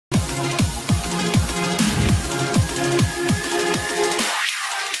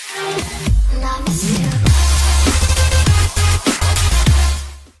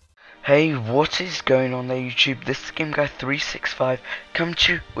Hey, what is going on there, YouTube? This is GameGuy365 coming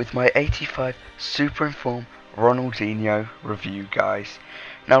to you with my 85 Super Informed Ronaldinho review, guys.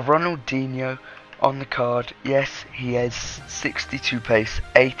 Now, Ronaldinho on the card, yes, he has 62 pace,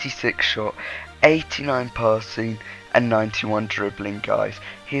 86 shot, 89 passing, and 91 dribbling, guys.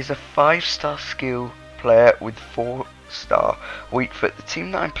 He is a 5-star skill player with 4-star weak foot. The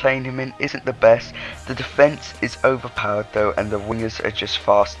team that I'm playing him in isn't the best. The defense is overpowered though, and the wingers are just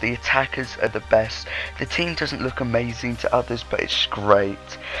fast. The attackers are the best. The team doesn't look amazing to others, but it's great.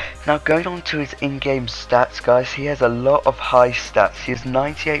 Now, going on to his in-game stats, guys, he has a lot of high stats. He has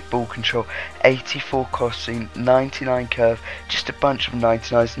 98 ball control, 84 crossing, 99 curve, just a bunch of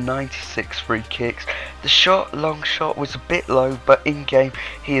 99s, 96 free kicks. The long shot was a bit low, but in-game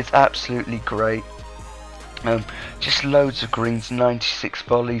he is absolutely great. Just loads of greens, 96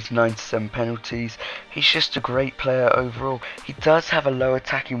 volleys, 97 penalties. He's just a great player overall. He does have a low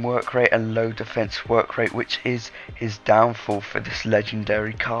attacking work rate and low defense work rate, which is his downfall for this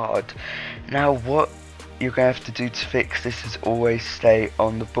legendary card. Now, what you're going to have to do to fix this is always stay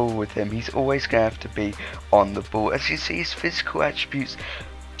on the ball with him. He's always going to have to be on the ball. As you see, his physical attributes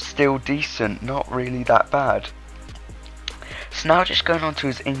still decent, not really that bad. So now just going on to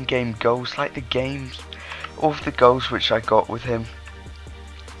his in-game goals, like the games. All of the goals which I got with him,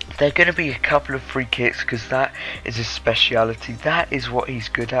 they're going to be a couple of free kicks because that is his speciality. That is what he's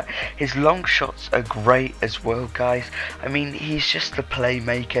good at. His long shots are great as well, guys. I mean, he's just a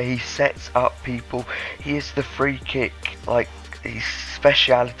playmaker. He sets up people. He is the free kick, like his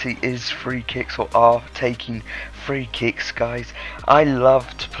speciality is free kicks, or are taking free kicks, guys. I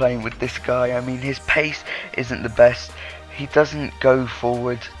loved playing with this guy. I mean, his pace isn't the best. He doesn't go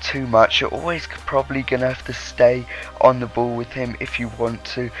forward too much. You're always probably going to have to stay on the ball with him if you want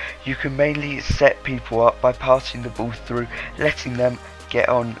to. You can mainly set people up by passing the ball through, letting them get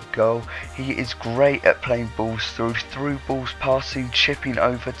on goal. He is great at playing balls through balls, passing, chipping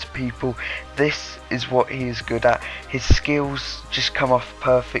over to people. This is what he is good at. His skills just come off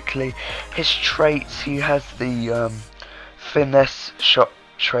perfectly. His traits, he has the finesse shot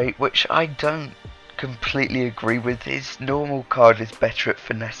trait, which I don't completely agree with. His normal card is better at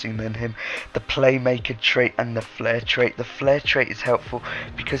finessing than him. The playmaker trait and the flair trait. The flair trait is helpful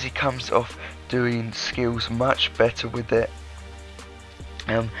because he comes off doing skills much better with it.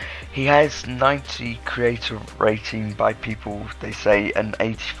 He has 90 creator rating by people, they say, an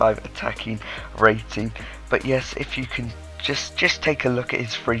 85 attacking rating. But yes, if you can just take a look at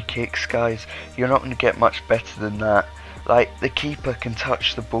his free kicks, guys, you're not going to get much better than that. Like, the keeper can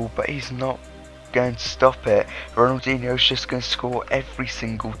touch the ball, but he's not going to stop it. Ronaldinho's just going to score every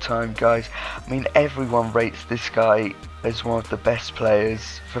single time, guys. I mean, everyone rates this guy as one of the best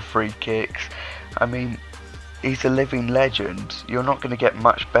players for free kicks. I mean, he's a living legend. You're not going to get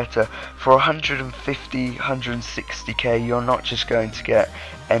much better. For 150, 160k, you're not just going to get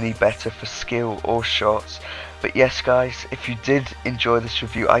any better for skill or shots. But yes, guys, if you did enjoy this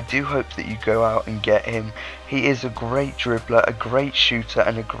review, I do hope that you go out and get him. He is a great dribbler, a great shooter,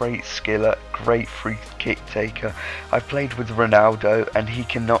 and a great skiller, great free kick taker. I played with Ronaldo, and he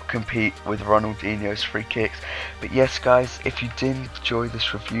cannot compete with Ronaldinho's free kicks. But yes, guys, if you did enjoy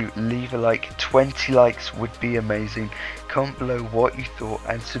this review, leave a like. 20 likes would be amazing. Comment below what you thought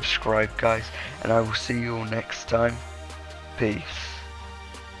and subscribe, guys, and I will see you all next time. Peace.